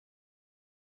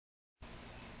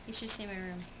You should see my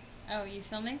room. Oh, are you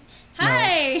filming? No.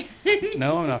 Hi!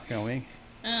 No, I'm not filming.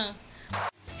 Oh.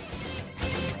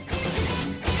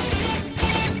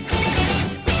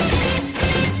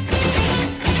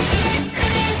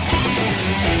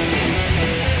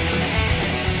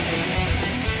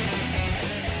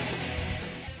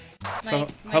 So,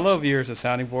 hello viewers of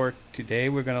Sounding Board. Today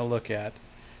we're going to look at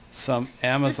some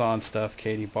Amazon stuff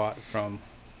Katie bought from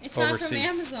It's overseas. not from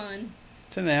Amazon.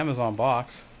 It's in the Amazon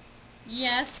box.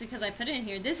 Yes, because I put it in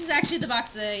here. This is actually the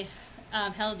box that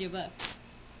held your books.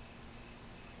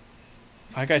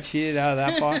 I got cheated out of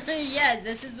that box? Yeah,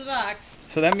 this is the box.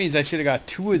 So that means I should have got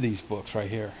two of these books right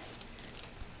here.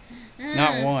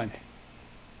 Not one.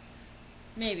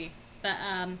 Maybe. But,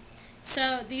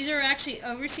 so these are actually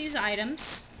overseas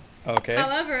items. Okay.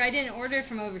 However, I didn't order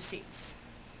from overseas.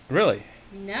 Really?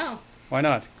 No. Why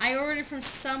not? I ordered from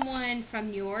someone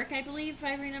from New York, I believe, if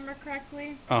I remember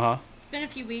correctly. Uh-huh. It's been a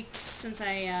few weeks since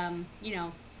I,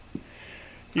 You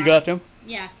got them?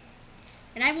 Yeah.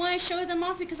 And I want to show them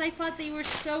off because I thought they were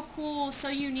so cool, so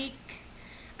unique.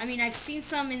 I mean, I've seen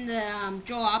some in the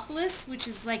Joeopolis, which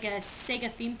is like a Sega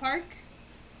theme park.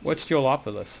 What's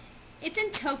Joeopolis? It's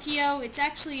in Tokyo. It's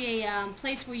actually a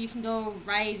place where you can go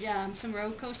ride some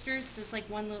roller coasters. There's like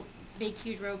one little big,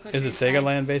 huge roller coaster. Is it inside. Sega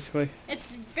Land, basically?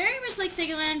 It's very much like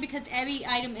Sega Land because every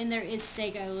item in there is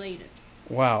Sega related.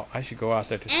 Wow, I should go out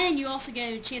there to... And you also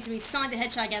get a chance to meet Sonic the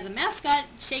Hedgehog as a mascot,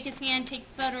 shake his hand, take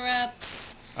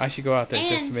photo-ups. I should go out there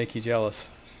just to make you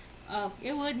jealous. Oh,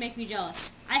 it would make me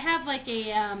jealous. I have like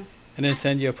a... and then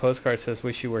send you a postcard that says,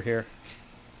 wish you were here.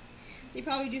 They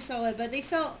probably do sell it, but they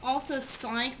sell also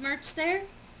Sonic merch there.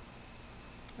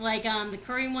 Like, the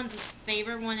Korean one's his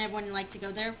favorite one, everyone likes to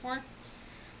go there for.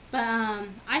 But,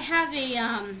 I have a,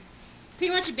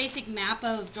 pretty much a basic map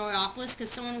of Joeopolis, because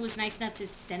someone was nice enough to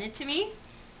send it to me.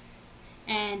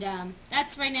 And,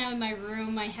 that's right now in my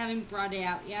room. I haven't brought it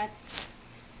out yet.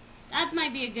 That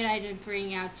might be a good item to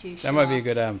bring out to show That might be a off.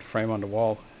 good frame on the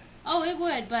wall. Oh, it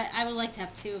would, but I would like to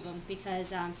have two of them because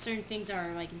certain things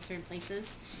are like in certain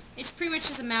places. It's pretty much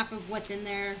just a map of what's in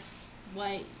there,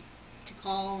 what to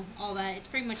call, all that. It's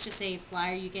pretty much just a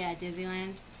flyer you get at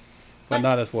Disneyland. But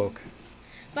not as woke.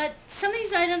 But some of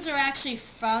these items are actually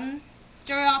from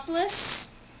Joeopolis.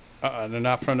 They're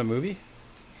not from the movie?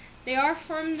 They are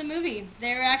from the movie.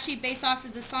 They're actually based off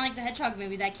of the Sonic the Hedgehog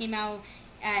movie that came out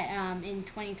at in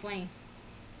 2020.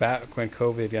 Back when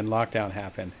COVID and lockdown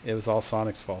happened. It was all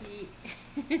Sonic's fault.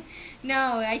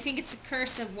 No, I think it's a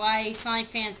curse of why Sonic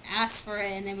fans asked for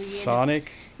it and then we...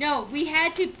 Sonic? No, we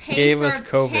had to pay for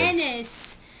COVID.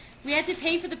 penance. We had to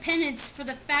pay for the penance for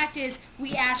the fact is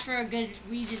we asked for a good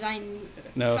redesign.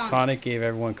 No, Sonic gave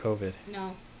everyone COVID.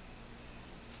 No.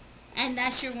 And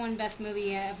that's your one best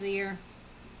movie of the year.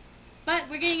 But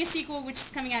we're getting a sequel which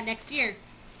is coming out next year.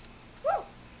 Woo!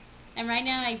 And right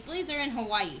now I believe they're in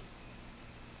Hawaii.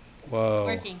 Whoa.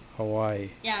 Working. Hawaii.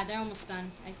 Yeah, they're almost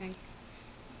done, I think.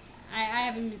 I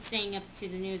haven't been staying up to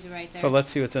the news right there. So let's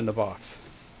see what's in the box.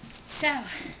 So,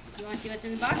 you want to see what's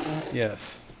in the box?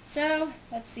 Yes. So,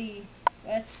 let's see.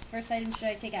 What first item should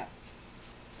I take out?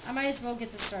 I might as well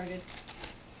get this started.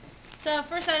 So,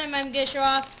 first item I'm going to show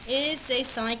off is a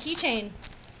Sonic keychain.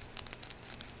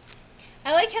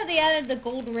 I like how they added the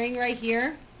gold ring right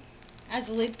here as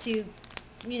a loop to,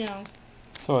 you know.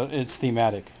 So it's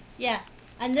thematic. Yeah.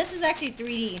 And this is actually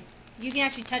 3D. You can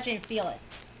actually touch it and feel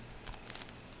it.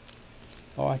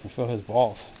 Oh, I can feel his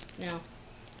balls. No.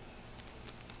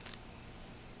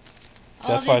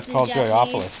 That's why it's called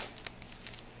Joeopolis.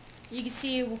 You can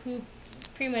see who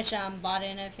pretty much bought it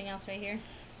and everything else right here.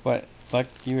 But, like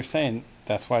you were saying,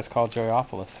 that's why it's called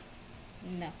Joeopolis.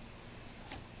 No.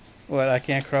 What, I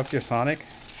can't corrupt your Sonic?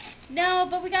 No,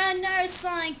 but we got another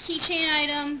Sonic keychain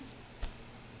item.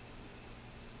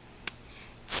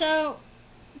 So,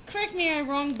 correct me if I'm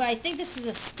wrong, but I think this is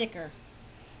a sticker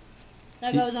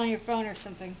that goes on your phone or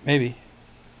something. Maybe.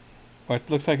 Well, it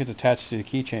looks like it's attached to the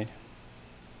keychain.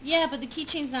 Yeah, but the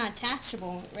keychain's not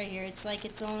attachable right here. It's like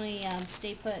it's only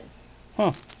stay put.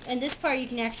 Huh. And this part you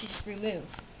can actually just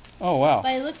remove. Oh, wow.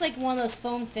 But it looks like one of those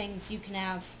foam things you can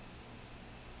have.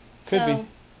 Could be.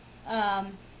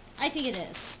 I think it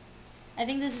is. I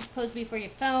think this is supposed to be for your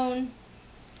phone,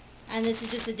 and this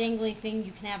is just a dangling thing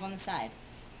you can have on the side.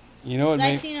 You know what?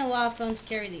 I've seen a lot of phones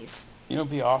carry these. You know,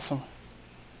 it'd be awesome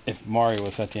if Mario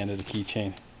was at the end of the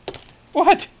keychain.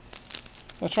 What?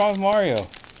 What's wrong with Mario?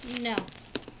 No.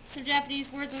 Some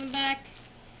Japanese words on the back.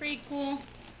 Pretty cool.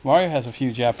 Mario has a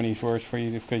few Japanese words for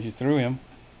you because you threw him.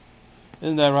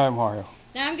 Isn't that right, Mario?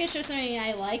 Now I'm going to show something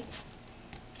I liked.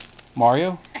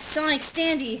 Mario? A Sonic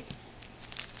Standee.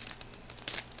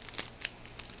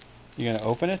 You gonna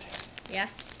open it? Yeah.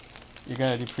 You're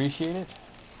gonna depreciate it?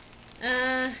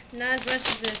 Not as much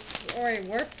as it's already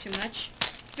worth too much.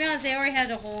 To be honest, they already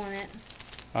had a hole in it.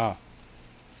 Ah.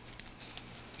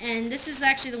 And this is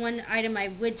actually the one item I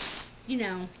would,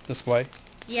 Display?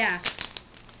 Yeah.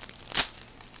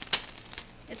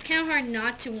 It's kind of hard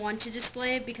not to want to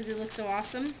display it because it looks so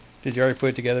awesome. Did you already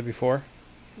put it together before?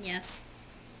 Yes.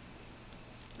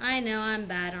 I know, I'm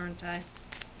bad, aren't I?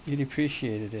 You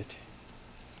depreciated it.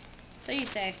 So you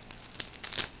say.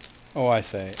 Oh, I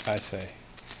say.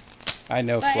 I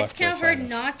know But it's collector's kind of hard items.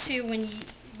 not to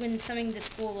when something this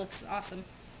cool looks awesome.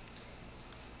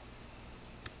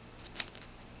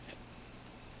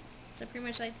 So pretty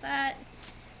much like that.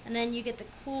 And then you get the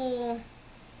cool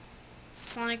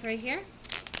Sonic right here.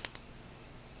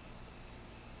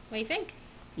 What do you think?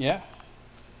 Yeah.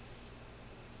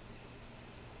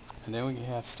 And then we can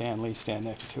have Stan Lee stand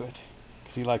next to it.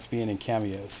 Because he likes being in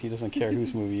cameos. He doesn't care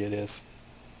whose movie it is.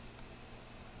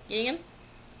 Getting him?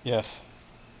 Yes.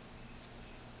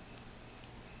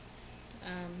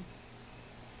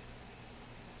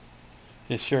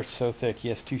 His shirt's so thick, he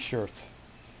has 2 shirts.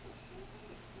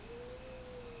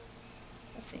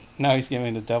 Let's see. Now he's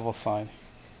giving the devil sign.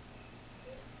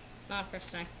 Not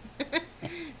first time.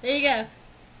 There you go.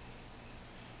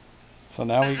 So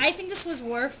now I think this was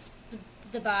worth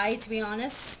the buy, to be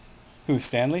honest. Who,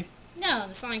 Stanley? No,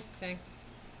 the Sonic thing.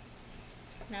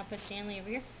 Now put Stanley over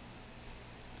here.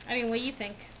 I mean, what do you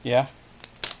think? Yeah.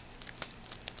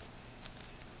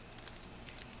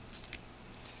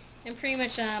 I'm pretty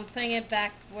much putting it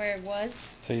back where it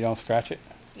was. So you don't scratch it?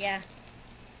 Yeah.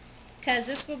 Because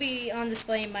this will be on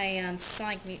display in my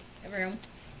Sonic room.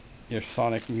 Your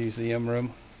Sonic Museum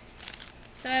room?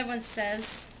 So everyone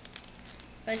says.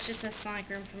 But it's just a Sonic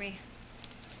room for me.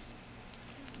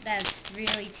 That's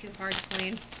really too hard to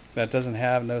clean. That doesn't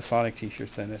have no Sonic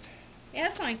t-shirts in it. Yeah,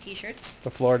 Sonic t-shirts. The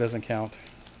floor doesn't count.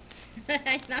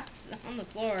 Not on the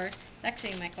floor. It's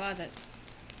actually in my closet.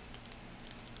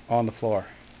 On the floor.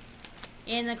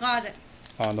 In the closet.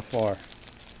 On the floor.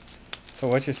 So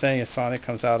what you're saying is Sonic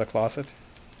comes out of the closet?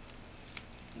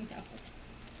 No.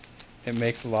 It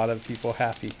makes a lot of people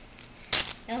happy.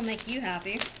 It'll make you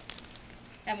happy.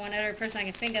 And one other person I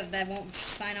can think of that won't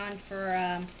sign on for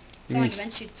Sonic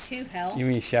Adventure 2 hell. You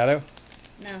mean Shadow?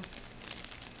 No.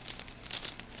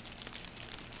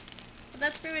 But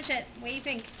that's pretty much it. What do you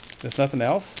think? There's nothing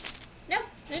else? No,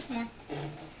 there's more.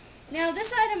 Now,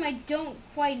 this item I don't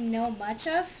quite know much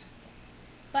of,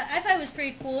 but I thought it was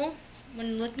pretty cool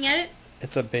when looking at it.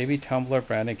 It's a baby tumbler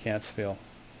Brandon can't spill.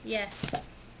 Yes.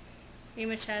 Pretty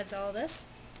much has all this.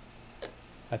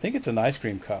 I think it's an ice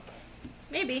cream cup.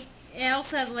 Maybe. It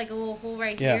also has like a little hole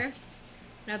right here.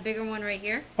 And a bigger one right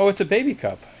here. Oh, it's a baby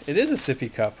cup. It is a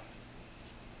sippy cup.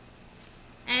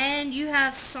 And you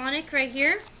have Sonic right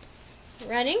here,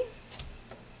 running.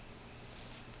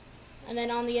 And then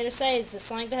on the other side is the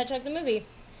Sonic the Hedgehog the movie.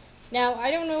 Now,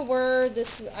 I don't know where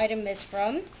this item is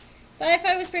from, but I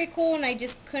thought it was pretty cool and I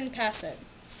just couldn't pass it.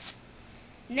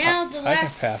 Now the I can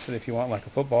last... pass it if you want, like a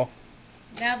football.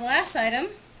 Now the last item.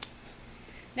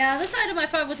 Now this item I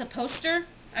thought was a poster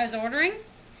I was ordering.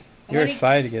 You're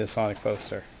excited to get a Sonic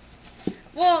poster.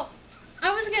 Well, I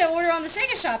was going to order on the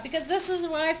Sega shop because this is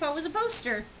what I thought was a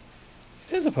poster.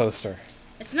 It is a poster.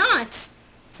 It's not.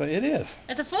 So it is.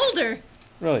 It's a folder.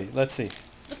 Really? Let's see.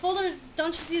 The folder, don't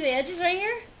you see the edges right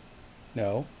here?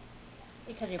 No.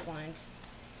 Because you're blind.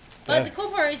 But the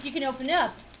cool part is you can open it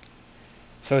up.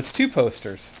 So it's 2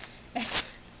 posters.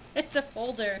 It's a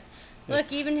folder. Look,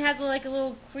 it even has like a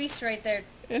little crease right there.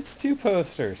 It's 2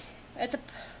 posters. It's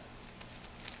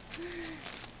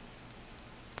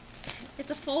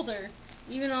a folder,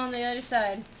 even on the other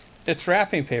side. It's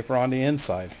wrapping paper on the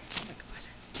inside. Oh my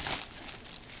god.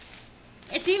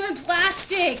 It's even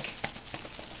plastic.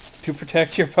 To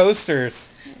protect your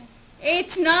posters.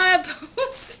 It's not a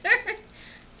poster.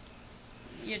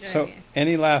 You're So, joking.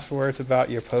 any last words about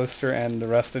your poster and the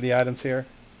rest of the items here?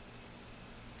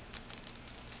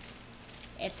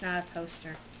 It's not a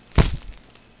poster.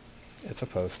 It's a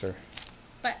poster.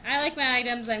 But I like my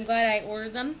items. I'm glad I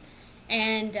ordered them.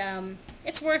 And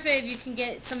it's worth it if you can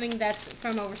get something that's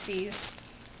from overseas.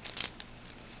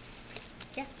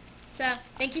 Yeah. So,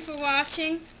 thank you for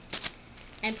watching.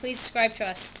 And please subscribe to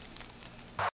us.